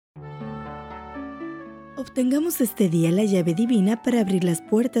Obtengamos este día la llave divina para abrir las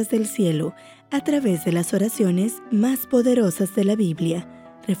puertas del cielo a través de las oraciones más poderosas de la Biblia.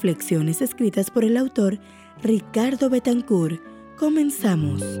 Reflexiones escritas por el autor Ricardo Betancourt.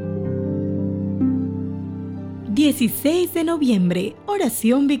 Comenzamos. 16 de noviembre,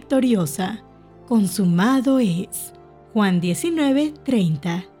 oración victoriosa. Consumado es. Juan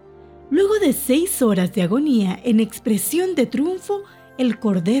 19:30. Luego de 6 horas de agonía en expresión de triunfo, el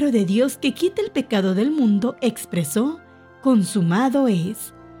Cordero de Dios que quita el pecado del mundo expresó: consumado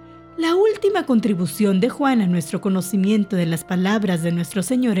es. La última contribución de Juan a nuestro conocimiento de las palabras de nuestro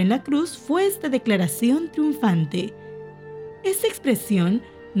Señor en la cruz fue esta declaración triunfante. Esta expresión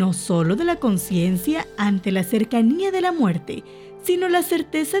no solo de la conciencia ante la cercanía de la muerte, sino la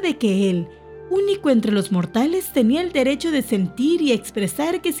certeza de que Él, único entre los mortales, tenía el derecho de sentir y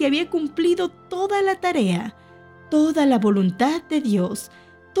expresar que se había cumplido toda la tarea, toda la voluntad de Dios,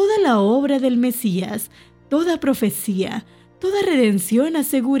 toda la obra del Mesías, toda profecía, toda redención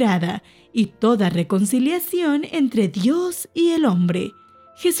asegurada y toda reconciliación entre Dios y el hombre.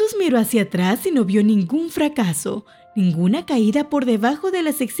 Jesús miró hacia atrás y no vio ningún fracaso, ninguna caída por debajo de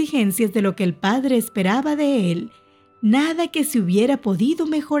las exigencias de lo que el Padre esperaba de él, nada que se hubiera podido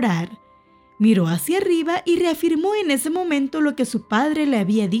mejorar. Miró hacia arriba y reafirmó en ese momento lo que su Padre le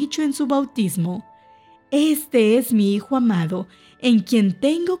había dicho en su bautismo: Este es mi Hijo amado, en quien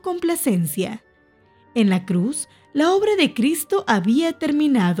tengo complacencia. En la cruz, la obra de Cristo había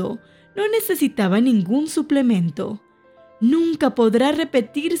terminado, no necesitaba ningún suplemento. Nunca podrá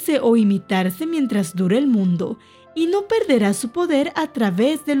repetirse o imitarse mientras dure el mundo, y no perderá su poder a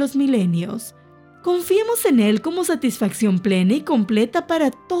través de los milenios. Confiemos en Él como satisfacción plena y completa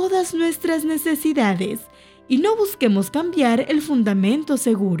para todas nuestras necesidades, y no busquemos cambiar el fundamento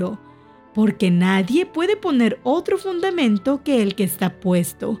seguro, porque nadie puede poner otro fundamento que el que está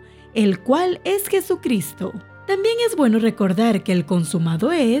puesto, el cual es Jesucristo. También es bueno recordar que el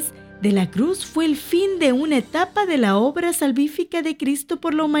consumado es de la cruz fue el fin de una etapa de la obra salvífica de Cristo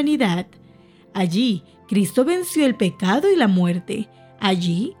por la humanidad. Allí, Cristo venció el pecado y la muerte.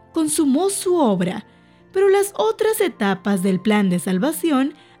 Allí, consumó su obra. Pero las otras etapas del plan de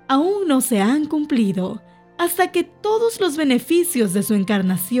salvación aún no se han cumplido, hasta que todos los beneficios de su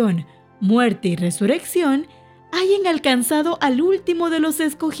encarnación, muerte y resurrección hayan alcanzado al último de los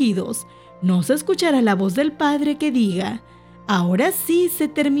escogidos. No se escuchará la voz del Padre que diga: ahora sí se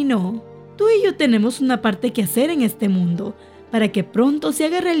terminó. Tú y yo tenemos una parte que hacer en este mundo, para que pronto se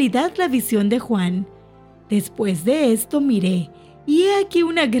haga realidad la visión de Juan. Después de esto miré, y he aquí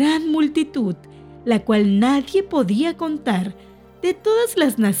una gran multitud, la cual nadie podía contar, de todas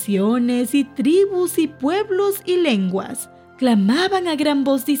las naciones y tribus y pueblos y lenguas. Clamaban a gran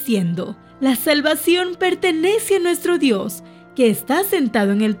voz diciendo: la salvación pertenece a nuestro Dios, que está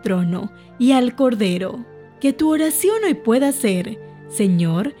sentado en el trono, y al Cordero. Que tu oración hoy pueda ser: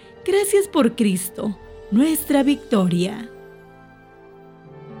 Señor, gracias por Cristo, nuestra victoria.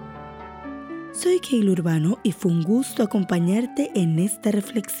 Soy Keil Urbano y fue un gusto acompañarte en esta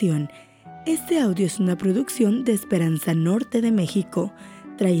reflexión. Este audio es una producción de Esperanza Norte de México,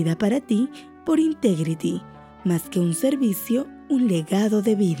 traída para ti por Integrity. Más que un servicio, un legado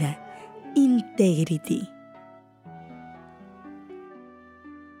de vida. Integrity.